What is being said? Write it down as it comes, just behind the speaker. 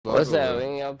What's up?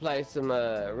 We gonna play some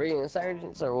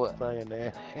Reinsurgence or what? Saying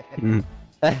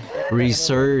that.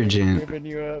 Resurgent. Giving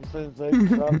you up since they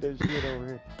dropped this shit over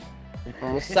here. I'm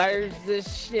gonna surge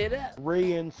this shit up.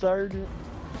 Reinsurgent.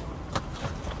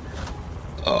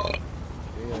 Oh. Yeah,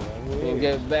 You gonna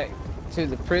get back to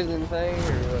the prison thing or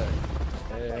what?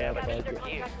 yeah,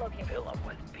 Fill up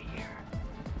with beer.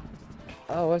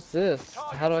 Oh, what's this?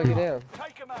 How do I get down?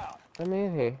 Take him out. I'm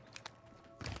in here.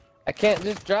 I can't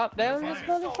just drop down this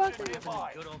motherfucker?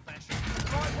 Good old fashioned.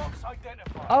 Dry box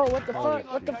identified. Oh, what the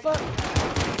fuck? What the fuck?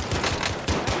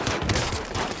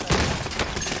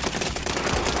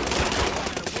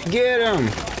 Get him!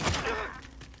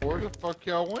 Where the fuck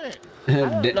y'all went?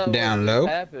 Down low.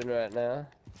 What's happening right now?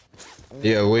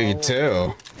 Yeah, we can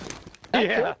tell.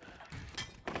 yeah.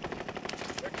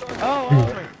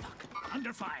 Oh,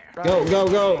 Under fire. Go, go,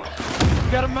 go!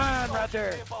 got a mine right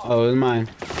there. Oh, it's mine.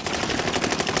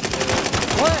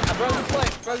 What? I broke the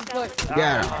plate. Broke the plate.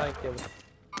 Got him.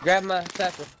 Grab my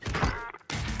tackle.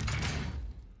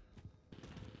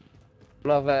 I don't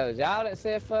know if that was y'all that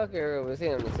said fuck or it was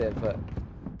him that said fuck.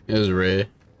 It was red.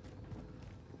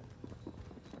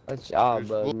 That's y'all, There's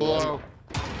bud. below.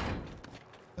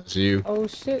 That's you. Oh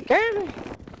shit, Gary!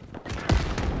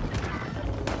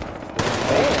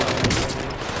 Damn!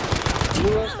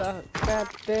 Blew up the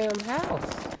goddamn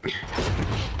house.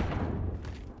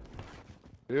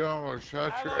 You almost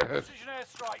shot your Allied ass. precision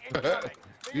airstrike incoming.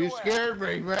 Be You aware. scared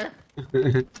me, man.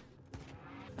 Enemy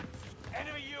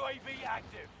UAV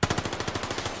active.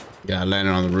 Got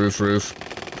landed on the roof.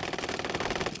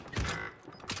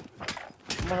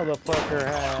 Motherfucker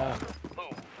have.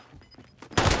 Move.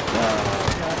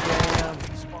 Goddamn.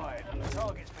 Expired.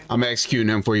 Target's been. I'm executing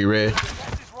him for you, red. Gas is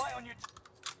right on your.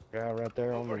 Guy right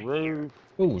there on the roof.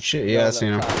 Oh shit, yeah, I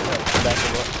seen him. Up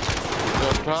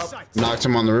top. Sights. Knocked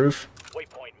him on the roof.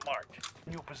 Waypoint marked.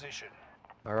 New position.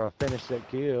 Or I'll finish that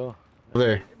kill. Over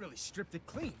there. They really stripped it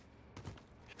clean.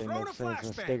 It Throw makes the sense in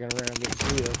flashbang. sticking around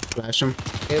getting killed. Flash him.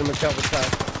 Hit him a couple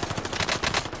times.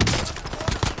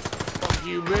 Fuck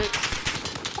you, bitch.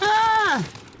 Ah!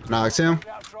 Knocked him.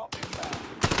 Out drop inbound.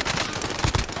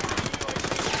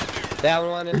 Down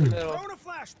one in the middle. Throw the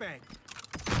flashbang.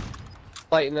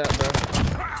 Lighten up, bro.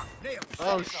 Nailed.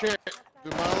 Oh shit. To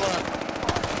my left.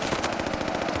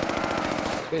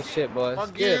 Good shit, boys.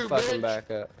 Fuck Get you, fucking bitch.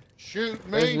 back up. Shoot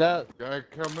There's me. no. Guy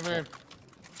coming in.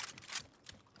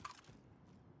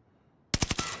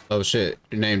 Oh shit,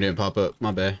 your name didn't pop up.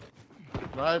 My bad.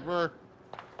 Sniper.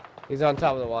 He's on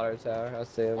top of the water tower. I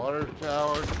see him. Water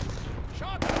tower.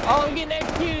 Oh, I'm getting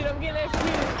executed. I'm getting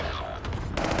executed.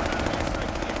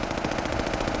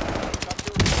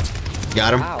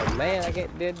 Got him. Oh man, I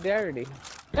get did dirty.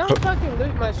 Don't fucking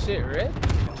loot my shit, Rick.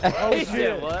 Oh He said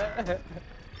shit. what?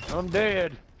 I'm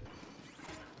dead.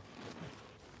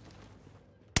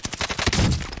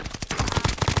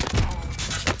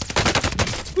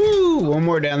 Woo! One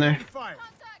more down there. Fire.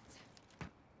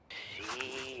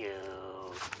 See you.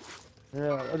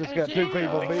 Yeah, I just got two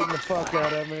people beating the fuck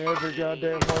out of me every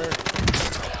goddamn where.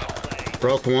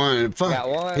 Broke one. Fuck. Got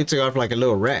one. He took off like a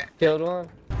little rat. Killed one.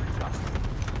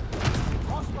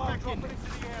 Hostile dropping into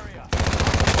the area.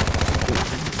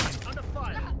 Under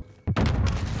fire.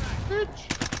 Bitch.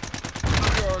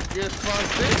 You're against my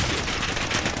bitch.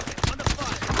 Under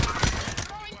fire.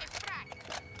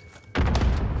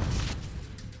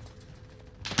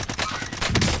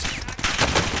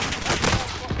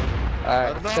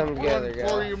 Alright, Enough come together, one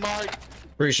for guys. you, Mike.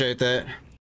 Appreciate that.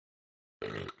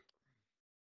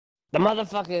 The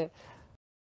motherfucker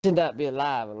should not be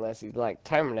alive unless he's like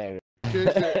Terminator. She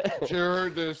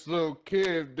heard this little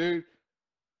kid, dude.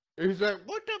 He's like,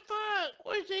 what the fuck?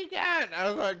 What's he got? I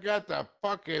was like, got the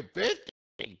fucking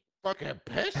 50. Fucking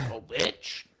pistol,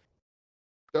 bitch.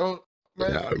 Don't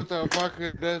mess Yeah. with the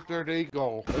fucking Desert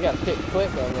Eagle. We gotta pick quick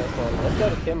on this one. Let's go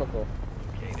to chemical.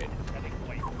 Located. Heading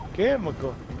point.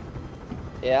 Chemical.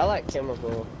 Yeah, I like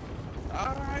chemical.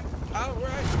 Alright,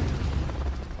 alright.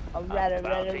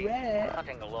 Alright.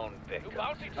 Hunting a lone victim.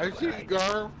 I see you,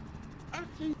 girl. I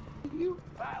see you.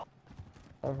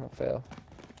 Oh, I fell.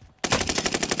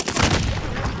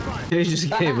 He just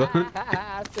gave up.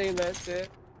 I seen that shit.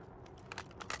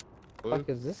 What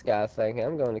is this guy thinking?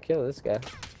 I'm going to kill this guy.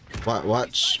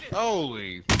 Watch.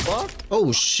 Holy fuck.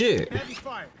 Oh shit. Heavy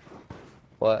fire.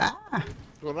 What? Ah,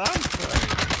 That's what I'm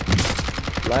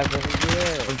saying. Life is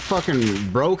good. fucking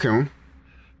broke him.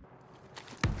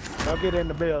 I'll get in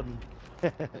the building.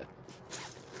 Get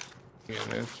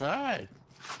inside.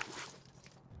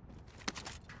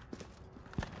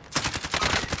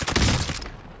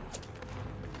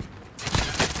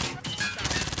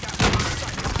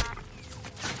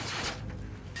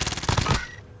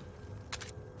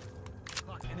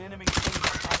 enemy team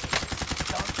is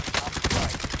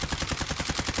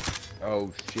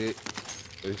Oh shit.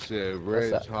 They said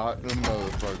red's up? hot than a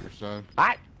motherfucker, son.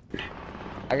 I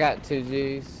got 2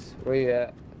 G's. Where you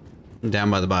at? I'm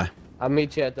down by the buy. I'll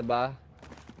meet you at the bar.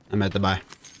 I'm at the buy.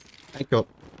 Thank you.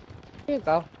 Here you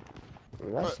go. That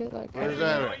What? shit like Where's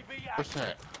that at? What's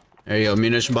that? There you go.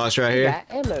 Munition box right here.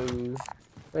 Got ammo.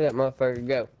 Where that motherfucker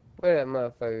go? Where that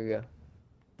motherfucker go?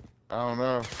 I don't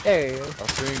know. There he is. I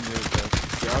seen this.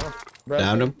 Got him?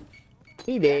 Downed him.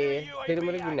 He dead. Hit him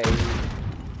with a grenade.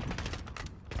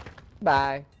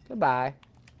 Bye. Goodbye.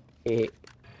 Yeah.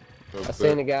 I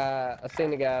seen the guy. I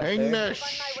seen the guy. Up Hang there. that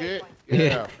shit. Yeah.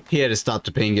 Yeah. He had to stop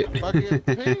to ping it. Fucking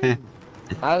ping.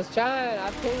 I was trying. I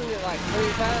pinged it like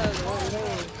 3 times. It wasn't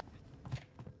moving.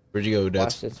 Where'd you go, Watch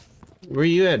Delta? this. Where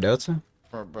you at, Delta?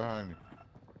 Right behind you.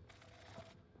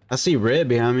 I see red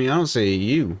behind me. I don't see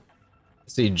you. I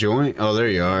see joint. Oh, there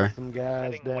you are. Some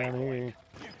guys down here.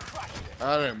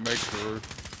 I didn't make the roof.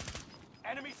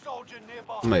 Enemy soldier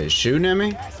nearby. Somebody shooting at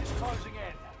me? Gas is closing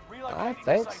in. I Relocating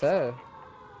think the safe so.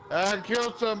 I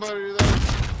killed somebody there.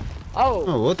 Oh.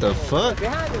 Oh, what the fuck?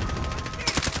 Behind him.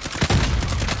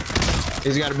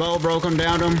 He's got a bow, broke him,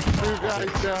 downed him. 2 guys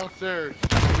downstairs. 2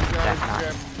 guys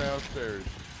camping downstairs.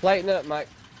 Lighten up, Mike.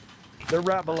 They're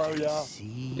right below y'all.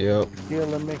 Yep.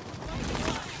 Killing me.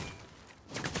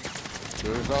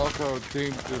 There's also a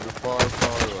team to the far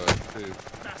left, too.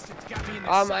 Bastards got me in the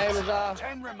Oh, my aim is off.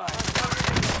 10 remain.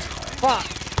 Fuck.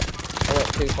 I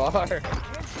went too far.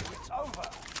 It's over.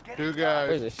 Get 2 it guys.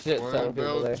 There's a shit One ton in of the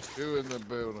people building, there. 2 in the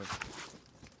building.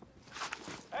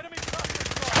 Enemy cluster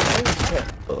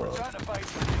Return to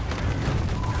base.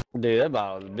 Dude, that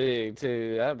bottle's big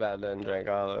too. I about done drank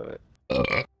all of it.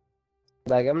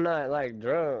 Like, I'm not like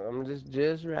drunk. I'm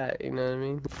just right. You know what I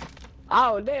mean?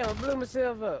 Oh damn! I blew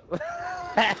myself up.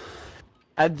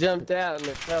 I jumped out and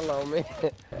it fell on me.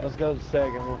 Let's go to the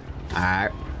second one.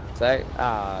 Alright. Say,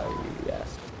 ah,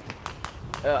 yes.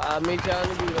 I'll meet y'all in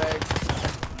the gulag.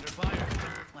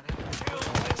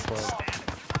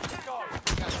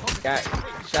 Got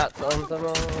shots on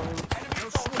someone.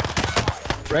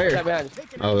 Right Got here. behind you.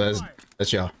 Oh,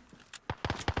 that's y'all.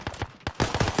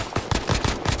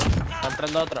 Contra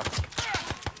el otro.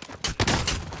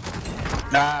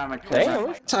 Nah,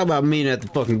 Damn. Talk about meeting at the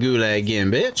fucking gulag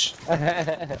again, bitch.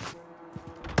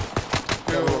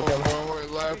 Two, one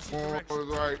went left, one went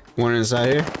right. One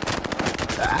inside here.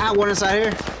 Ah, one inside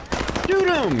here. Shoot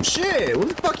him! Shit! What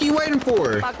the fuck are you waiting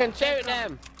for? Fucking shooting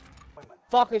them.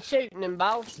 Fucking shooting them,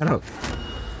 boss. Shut up.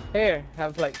 Here,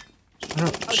 have a plate. Shut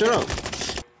up. Shut up.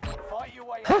 Fight your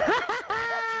way out.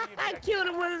 I killed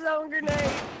him with his own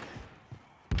grenade.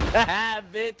 Haha,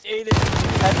 bitch, eat it.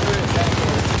 That's where it's at.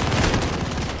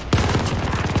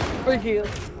 Free kill.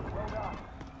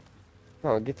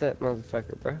 Oh, get that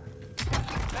motherfucker, bro.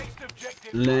 Next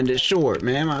objective. Land it short,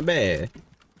 man. My bad.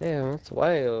 Damn, it's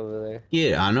way over there.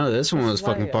 Yeah, I know. This one was That's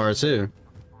fucking way far too.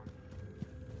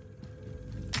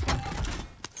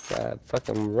 God,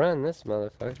 fucking run this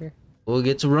motherfucker. We'll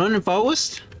get to running,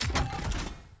 Forrest.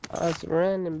 I was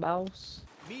running, boss.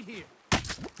 Meet here.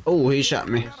 Oh, he shot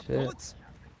me. Shit. Bullets.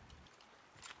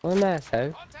 What an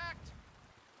asshole. Contact.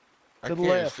 I To the can't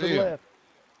left, to see the him. left.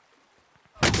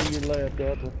 To your left,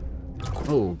 Delta.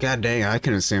 Oh, god dang, I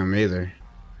couldn't see him either.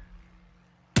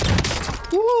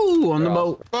 Woo, on the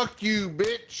boat. Fuck you,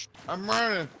 bitch. I'm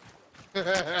running. Get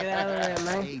out of there,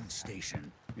 man. Aid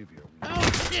station. If you're Oh,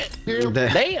 shit. Damn.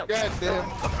 Damn. Goddamn.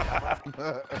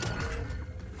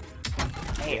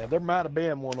 Yeah, there might have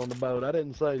been one on the boat. I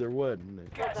didn't say there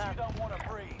wasn't. Gas you don't want to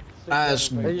breathe. That's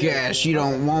gas you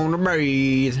don't want to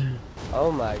breathe.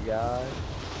 Oh my god.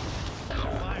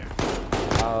 fire.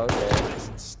 Oh, okay.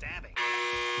 Stabbing.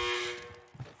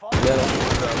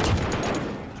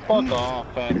 Fuck off,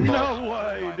 fat fuck. No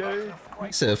way, dude.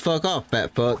 He said, fuck off,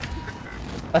 fat fuck.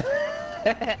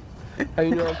 How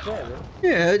you know I'm fat, man?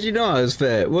 Yeah, how'd you know I was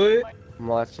fat? What? I'm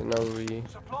watching over you.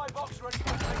 Supply box ready for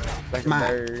takeoff. Like a My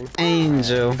bird.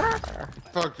 angel.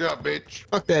 Fucked up, bitch.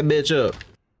 Fuck that bitch up.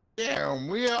 Damn,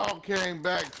 we all came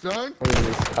back, son. What is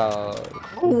this called?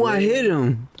 Oh, I hit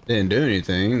him. Didn't do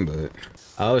anything, but...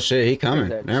 Oh shit, he coming.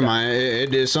 Where's that Never shot? mind, it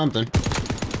did something.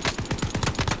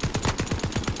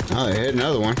 Oh, they hit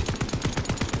another one.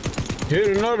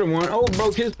 Hit another one. Oh,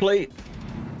 broke his plate.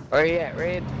 Where you at,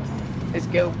 Red? Let's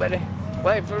go, buddy.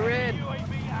 Wait for Red.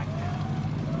 UAV active.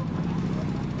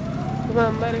 Come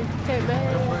on, buddy. Hey,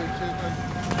 man.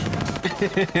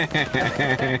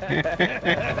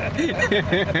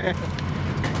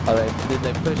 Oh, did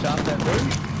they push off that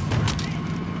roof?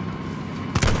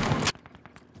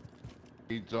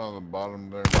 He's on the bottom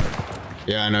there.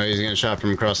 Yeah, I know, he's getting shot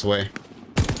from across the way.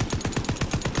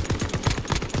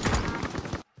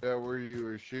 Yeah, where you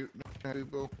were shooting at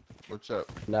people? What's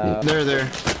up? Nah. They're there.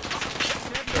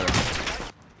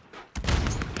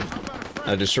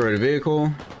 I destroyed a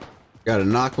vehicle. Got a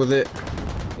knock with it.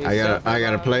 I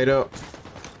got a plate up.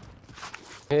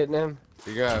 Hitting him.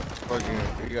 You got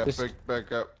picked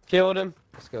back up. Killed him.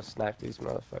 Let's go snipe these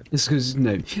motherfuckers. This goes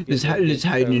no. This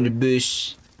hiding in the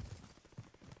bush.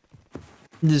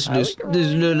 This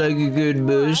look like a good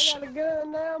bush. I got a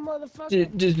gun now, motherfucker.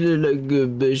 This look like a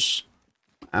good bush.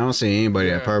 I don't see anybody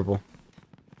at purple.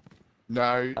 No,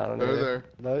 I don't know. they're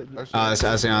there. No, I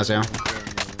see him.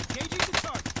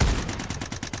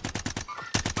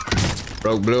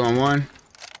 Broke blue on one.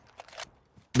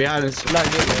 Behind us. I'm not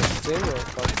getting a single.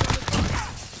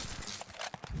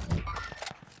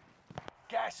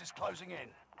 Gas is closing in.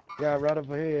 guy right up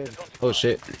ahead. Oh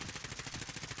shit.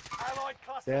 Allied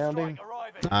cluster Downed strike him.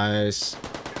 arriving. Nice.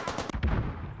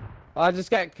 I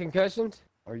just got concussions.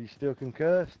 Are you still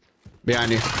concussed?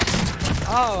 Behind you.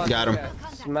 Oh, I Got him.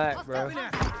 got smacked, bro.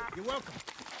 You're welcome.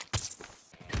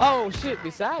 Oh shit,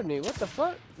 beside me. What the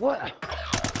fuck? What?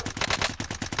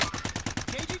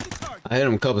 Engaging the target. I hit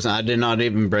him a couple times. I did not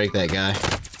even break that guy.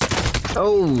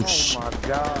 Oh, Oh my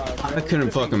god. I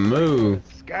couldn't fucking move.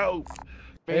 Scope.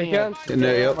 Here he comes.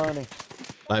 No, yep. Money.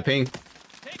 Light ping.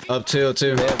 Up till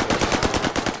two. Yeah.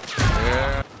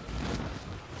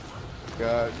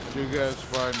 God, you guys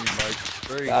find me, Mike.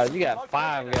 Three. God, you got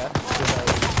 5 guys.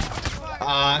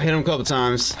 I hit him a couple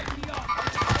times.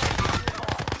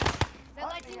 They're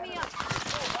lighting me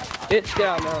up. It's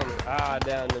down on me. Ah,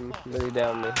 down me. Really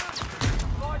down me.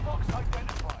 Supply box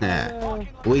identified. Nah,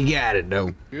 we got it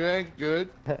though. You ain't good.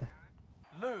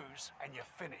 Lose and you're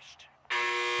finished.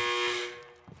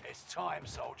 It's time,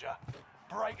 soldier.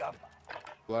 Break them.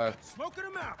 Left. Smoking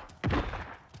them out.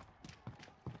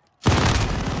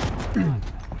 We're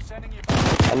sending you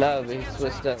back. I know, but he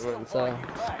switched up and went inside.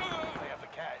 Back if they have the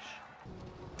cash.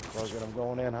 Fuck it, I'm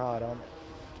going in hot on it.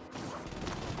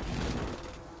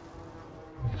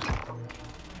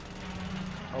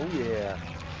 Oh yeah.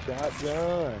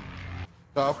 Shotgun.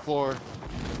 Top floor.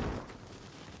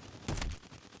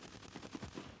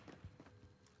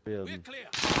 We're Building. clear.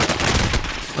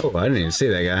 Oh, I didn't even see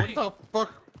that guy. What the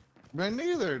fuck? Man,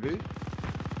 neither, dude.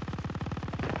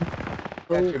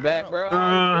 Got your back, bro.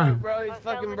 Bro, he's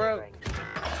fucking broke.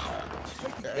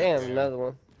 Damn, another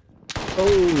one.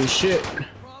 Oh shit.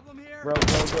 Problem here. Bro.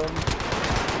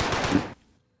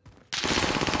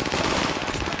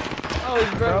 Oh,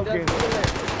 he's broke. Broken.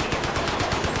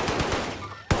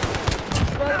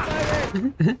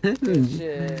 Motherfucker. Good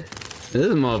shit. This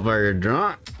motherfucker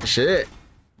drunk. Shit.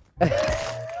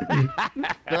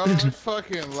 Y'all was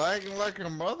fucking lagging like a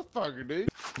motherfucker, dude.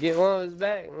 Get one of his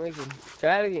back and we can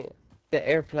try it again. The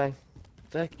airplane.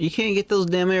 Fuck. You can't get those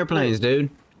damn airplanes, dude.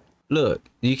 Look,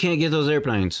 you can't get those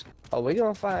airplanes. Oh, we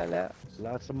gonna find out.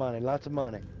 Lots of money, lots of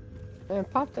money. Man,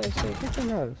 pop that shit. Get the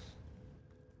nose.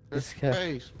 This guy.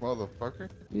 Face, motherfucker.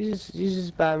 You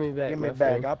just buy me back. Give me my a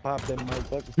bag. friend. I'll pop them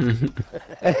motherfuckers.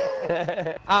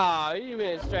 Oh, you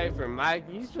went straight for Mike.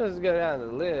 You supposed to go down the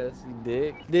list, you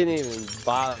dick. Didn't even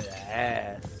bother to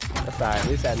ask. That's alright. At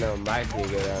least I know Mike did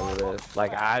go down the list,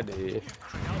 like I did.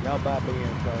 Y'all buy me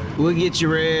in first. We'll get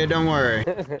you red, don't worry.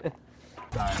 Alright,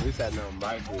 at least I know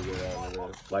Mike did go down the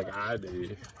list, like I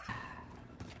did.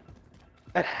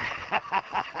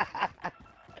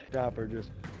 Chopper just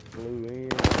flew in.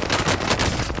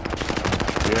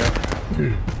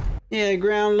 Yeah. Yeah,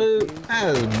 ground loot.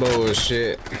 That was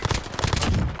bullshit.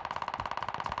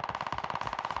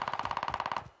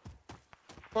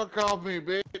 Fuck off me,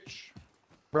 bitch.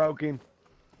 Broke him.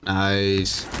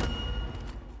 Nice.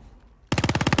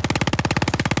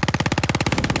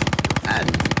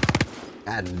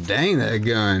 God dang that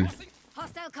gun.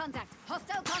 Hostile contact.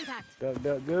 Hostile contact. Duck,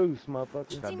 duck, goose,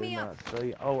 motherfucker. I Team do me not up.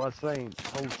 see. Oh, I seen.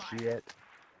 Oh, shit.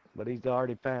 But he's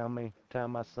already found me.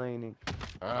 Time I seen him.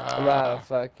 I'm out of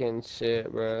fucking shit,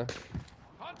 bro.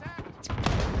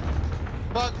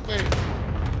 Fuck me.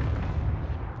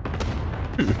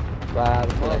 I'm out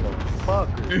of fucking.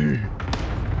 Motherfucker.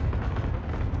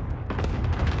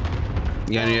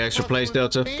 You got any extra plates,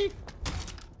 Delta? Me?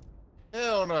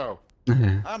 Hell no.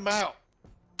 I'm out.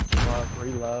 Fuck,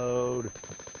 reload.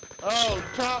 Oh,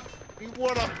 Top, you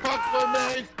wanna fuck with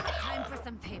me? Time for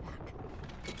some payback.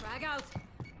 Drag out.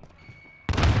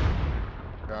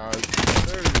 God,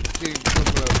 there's a team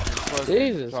coming up. Fucking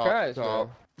Jesus top, Christ, top.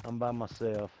 bro. I'm by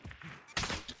myself.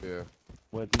 Yeah.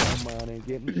 With no money,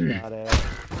 getting shot at.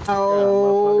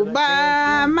 Oh,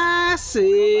 by myself.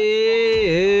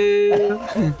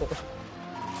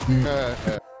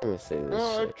 Let me see this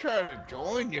Oh, I'm shit. trying to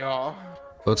join y'all.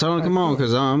 Well, tell him to come on,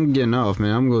 cause I'm getting off,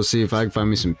 man. I'm gonna see if I can find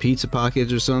me some pizza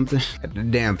pockets or something. Got the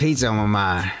damn pizza on my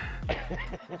mind.